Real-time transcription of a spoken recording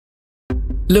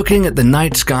Looking at the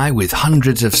night sky with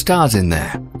hundreds of stars in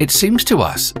there, it seems to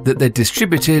us that they're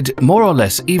distributed more or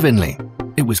less evenly.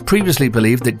 It was previously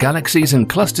believed that galaxies and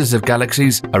clusters of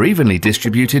galaxies are evenly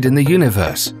distributed in the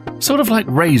universe, sort of like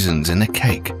raisins in a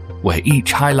cake, where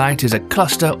each highlight is a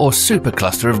cluster or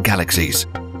supercluster of galaxies.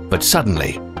 But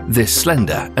suddenly, this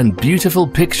slender and beautiful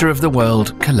picture of the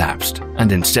world collapsed,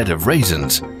 and instead of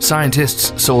raisins,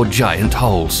 scientists saw giant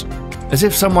holes. As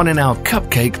if someone in our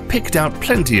cupcake picked out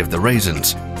plenty of the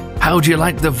raisins. How'd you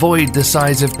like the void the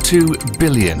size of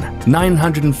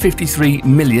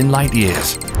 2,953,000,000 light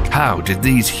years? How did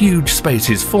these huge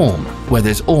spaces form where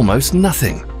there's almost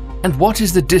nothing? And what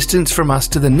is the distance from us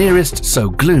to the nearest so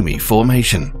gloomy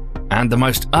formation? And the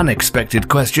most unexpected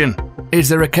question, is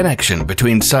there a connection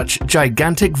between such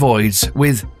gigantic voids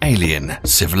with alien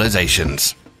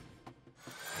civilizations?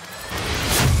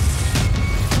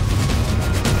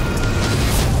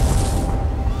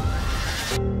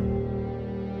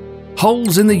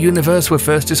 Holes in the universe were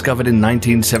first discovered in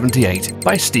 1978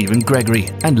 by Stephen Gregory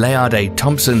and Layard A.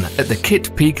 Thompson at the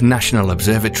Kitt Peak National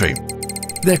Observatory.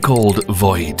 They're called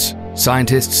voids.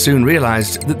 Scientists soon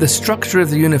realized that the structure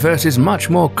of the universe is much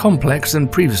more complex than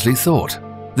previously thought.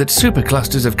 That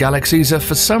superclusters of galaxies are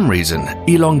for some reason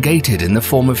elongated in the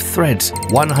form of threads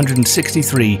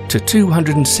 163 to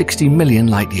 260 million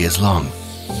light years long.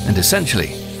 And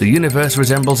essentially, the universe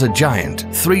resembles a giant,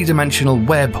 three-dimensional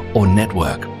web or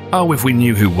network. Oh, if we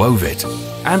knew who wove it.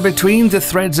 And between the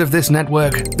threads of this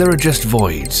network, there are just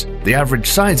voids, the average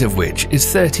size of which is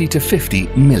 30 to 50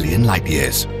 million light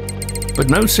years. But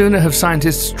no sooner have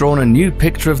scientists drawn a new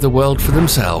picture of the world for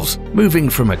themselves, moving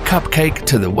from a cupcake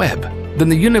to the web, than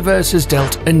the universe has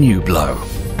dealt a new blow.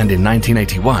 And in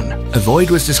 1981, a void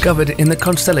was discovered in the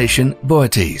constellation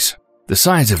Boötes, the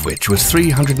size of which was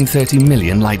 330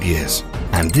 million light years.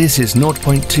 And this is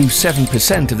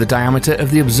 0.27% of the diameter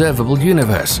of the observable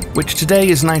universe, which today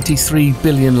is 93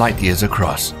 billion light years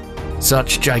across.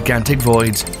 Such gigantic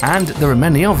voids, and there are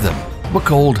many of them, were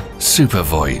called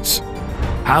supervoids.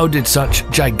 How did such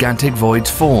gigantic voids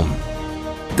form?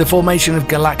 The formation of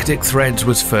galactic threads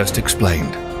was first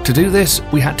explained. To do this,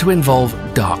 we had to involve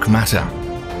dark matter.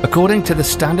 According to the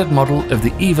standard model of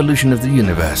the evolution of the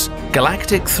universe,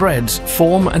 galactic threads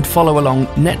form and follow along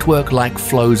network-like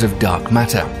flows of dark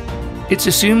matter. It's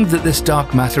assumed that this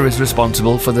dark matter is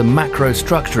responsible for the macro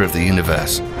structure of the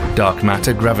universe. Dark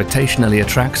matter gravitationally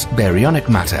attracts baryonic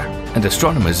matter, and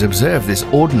astronomers observe this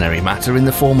ordinary matter in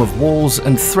the form of walls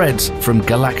and threads from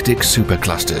galactic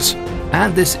superclusters.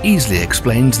 And this easily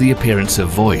explains the appearance of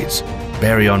voids.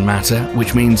 Baryon matter,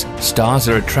 which means stars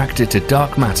are attracted to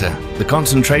dark matter. The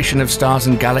concentration of stars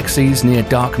and galaxies near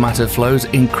dark matter flows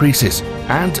increases,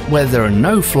 and where there are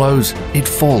no flows, it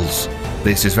falls.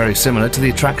 This is very similar to the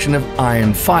attraction of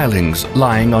iron filings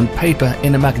lying on paper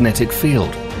in a magnetic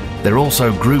field. They're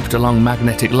also grouped along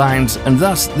magnetic lines, and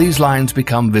thus these lines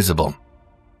become visible.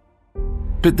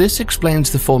 But this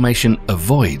explains the formation of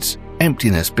voids,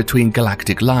 emptiness between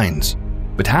galactic lines.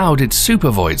 But how did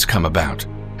supervoids come about,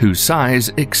 whose size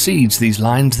exceeds these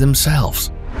lines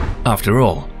themselves? After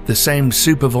all, the same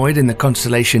supervoid in the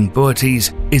constellation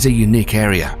Boötes is a unique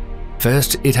area.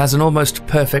 First, it has an almost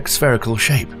perfect spherical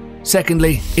shape.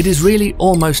 Secondly, it is really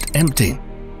almost empty.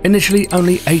 Initially,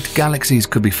 only 8 galaxies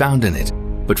could be found in it,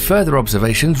 but further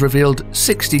observations revealed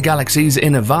 60 galaxies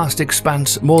in a vast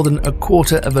expanse more than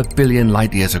 250 million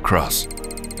light years across.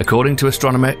 According to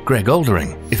astronomer Greg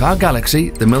Oldering, if our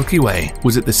galaxy, the Milky Way,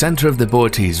 was at the center of the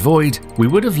Boötes void, we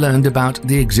would have learned about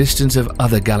the existence of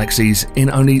other galaxies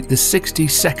in only the 60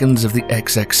 seconds of the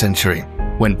XX century,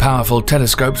 when powerful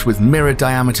telescopes with mirror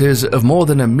diameters of more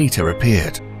than a meter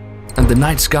appeared. And the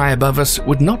night sky above us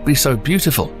would not be so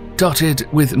beautiful, dotted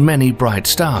with many bright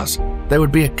stars. There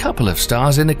would be a couple of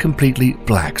stars in a completely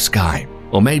black sky,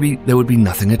 or maybe there would be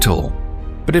nothing at all.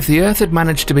 But if the Earth had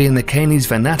managed to be in the Canes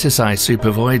Venatici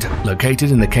supervoid,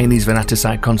 located in the Canes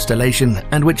Venatici constellation,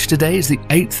 and which today is the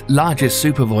 8th largest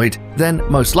supervoid, then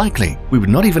most likely we would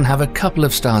not even have a couple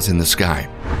of stars in the sky.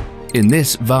 In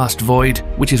this vast void,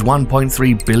 which is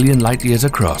 1.3 billion light years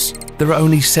across, there are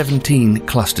only 17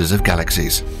 clusters of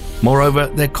galaxies. Moreover,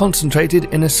 they're concentrated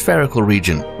in a spherical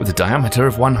region with a diameter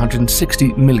of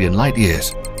 160 million light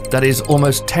years. That is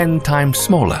almost 10 times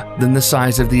smaller than the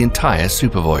size of the entire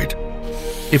supervoid.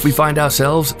 If we find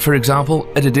ourselves, for example,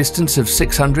 at a distance of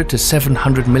 600 to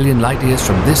 700 million light years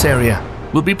from this area,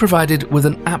 we'll be provided with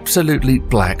an absolutely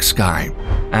black sky.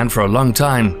 And for a long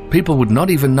time, people would not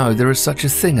even know there is such a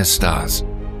thing as stars.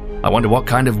 I wonder what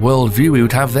kind of worldview we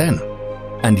would have then.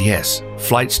 And yes,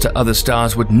 flights to other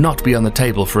stars would not be on the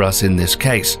table for us in this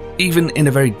case, even in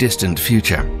a very distant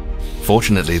future.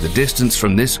 Fortunately, the distance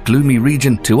from this gloomy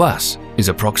region to us is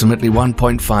approximately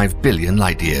 1.5 billion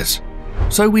light-years.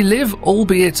 So we live,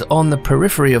 albeit on the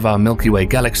periphery of our Milky Way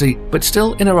galaxy, but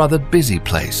still in a rather busy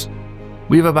place.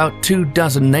 We have about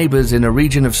 24 neighbors in a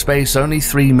region of space only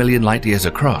 3 million light-years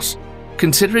across.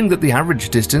 Considering that the average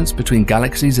distance between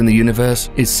galaxies in the universe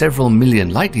is several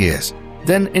million light-years,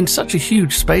 then in such a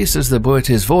huge space as the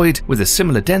Boötes void with a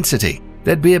similar density,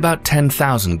 there'd be about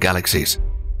 10,000 galaxies,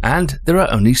 and there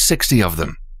are only 60 of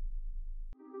them.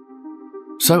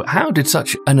 So how did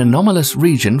such an anomalous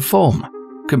region form?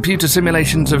 Computer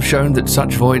simulations have shown that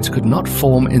such voids could not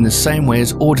form in the same way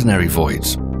as ordinary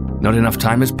voids. Not enough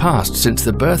time has passed since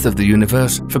the birth of the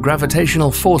universe for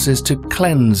gravitational forces to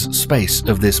cleanse space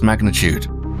of this magnitude.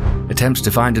 Attempts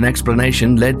to find an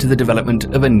explanation led to the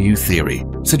development of a new theory,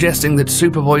 suggesting that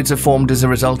supervoids are formed as a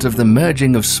result of the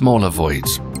merging of smaller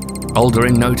voids.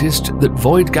 Oldering noticed that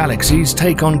void galaxies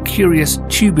take on curious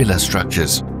tubular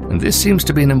structures, and this seems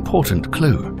to be an important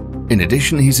clue. In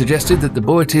addition, he suggested that the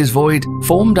Boötes void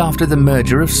formed after the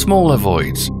merger of smaller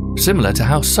voids, similar to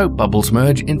how soap bubbles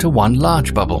merge into one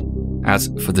large bubble. As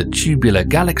for the tubular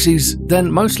galaxies,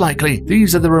 then most likely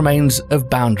these are the remains of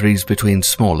boundaries between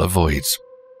smaller voids.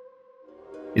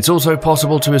 It's also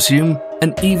possible to assume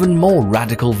an even more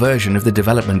radical version of the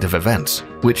development of events,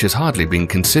 which has hardly been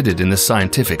considered in the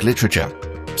scientific literature.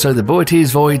 So the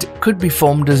Boötes void could be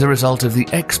formed as a result of the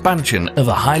expansion of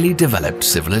a highly developed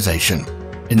civilization.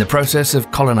 In the process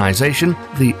of colonization,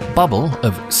 the bubble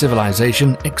of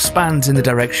civilization expands in the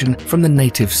direction from the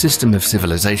native system of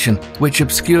civilization, which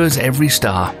obscures every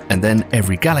star and then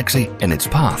every galaxy in its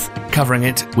path, covering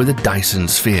it with a Dyson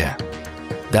sphere.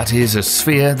 That is, a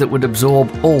sphere that would absorb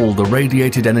all the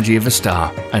radiated energy of a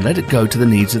star and let it go to the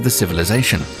needs of the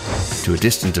civilization. To a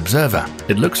distant observer,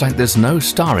 it looks like there's no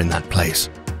star in that place.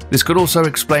 This could also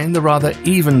explain the rather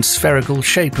even spherical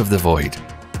shape of the void.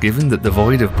 Given that the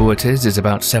void of Boötes is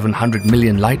about 700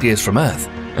 million light-years from Earth,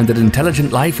 and that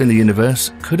intelligent life in the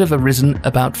universe could have arisen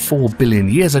about 4 billion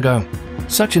years ago,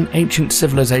 such an ancient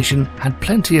civilization had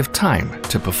plenty of time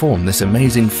to perform this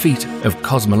amazing feat of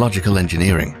cosmological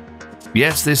engineering.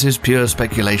 Yes, this is pure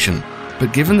speculation,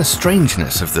 but given the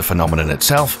strangeness of the phenomenon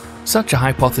itself, such a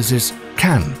hypothesis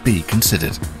can be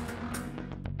considered.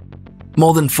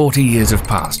 More than 40 years have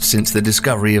passed since the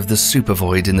discovery of the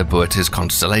supervoid in the Boötes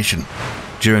constellation.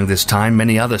 During this time,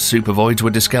 many other supervoids were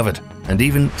discovered, and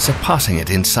even surpassing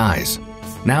it in size.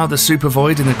 Now the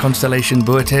supervoid in the constellation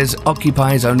Boötes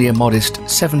occupies only a modest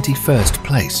 71st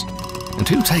place. And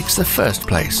who takes the first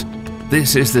place?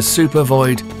 This is the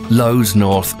supervoid Lowes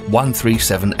North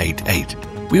 13788.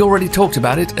 We already talked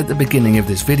about it at the beginning of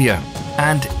this video,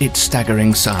 and its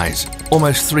staggering size,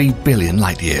 almost 3 billion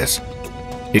light-years.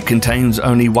 It contains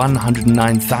only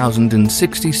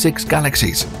 109,066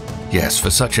 galaxies. Yes, for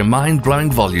such a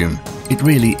mind-blowing volume, it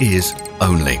really is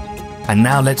only. And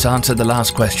now let's answer the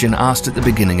last question asked at the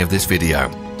beginning of this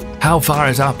video. How far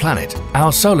is our planet,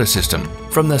 our solar system,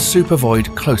 from the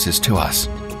supervoid closest to us?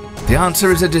 The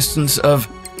answer is a distance of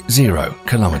 0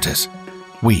 kilometers.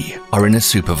 We are in a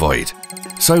supervoid.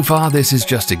 So far, this is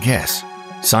just a guess.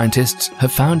 Scientists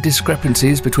have found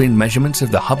discrepancies between measurements of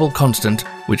the Hubble constant,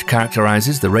 which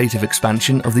characterizes the rate of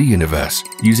expansion of the universe,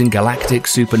 using galactic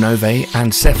supernovae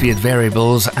and Cepheid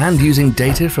variables, and using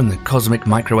data from the cosmic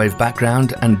microwave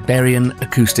background and baryon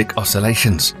acoustic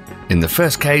oscillations. In the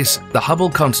first case, the Hubble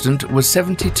constant was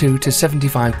 72 to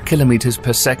 75 kilometers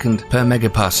per second per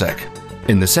megaparsec.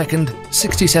 In the second,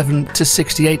 67 to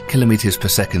 68 kilometers per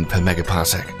second per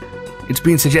megaparsec. It's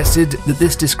been suggested that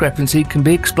this discrepancy can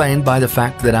be explained by the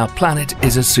fact that our planet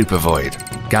is a supervoid.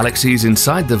 Galaxies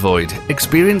inside the void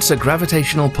experience a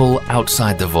gravitational pull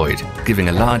outside the void, giving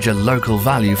a larger local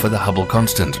value for the Hubble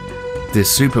constant.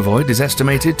 This supervoid is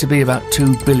estimated to be about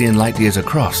 2 billion light-years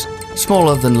across,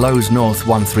 smaller than Lowes North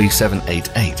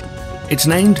 13788. It's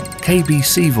named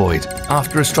KBC Void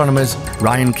after astronomers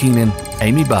Ryan Keenan,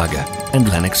 Amy Barger, and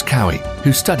Lennox Cowie,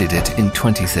 who studied it in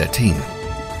 2013.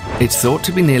 It's thought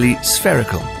to be nearly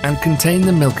spherical and contain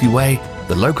the Milky Way,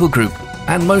 the Local Group,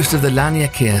 and most of the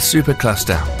Laniakea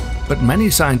supercluster. But many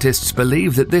scientists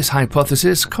believe that this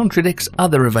hypothesis contradicts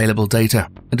other available data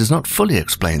and does not fully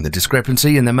explain the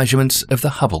discrepancy in the measurements of the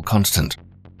Hubble constant.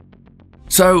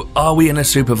 So, are we in a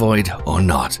supervoid or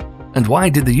not? And why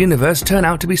did the universe turn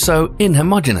out to be so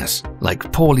inhomogeneous,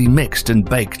 like poorly mixed and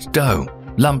baked dough,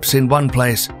 lumps in one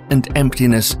place and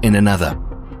emptiness in another?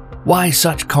 Why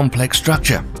such complex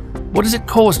structure? What is it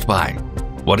caused by?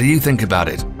 What do you think about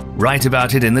it? Write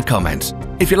about it in the comments.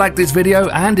 If you liked this video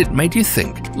and it made you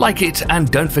think, like it and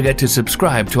don't forget to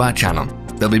subscribe to our channel.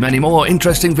 There'll be many more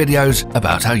interesting videos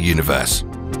about our universe.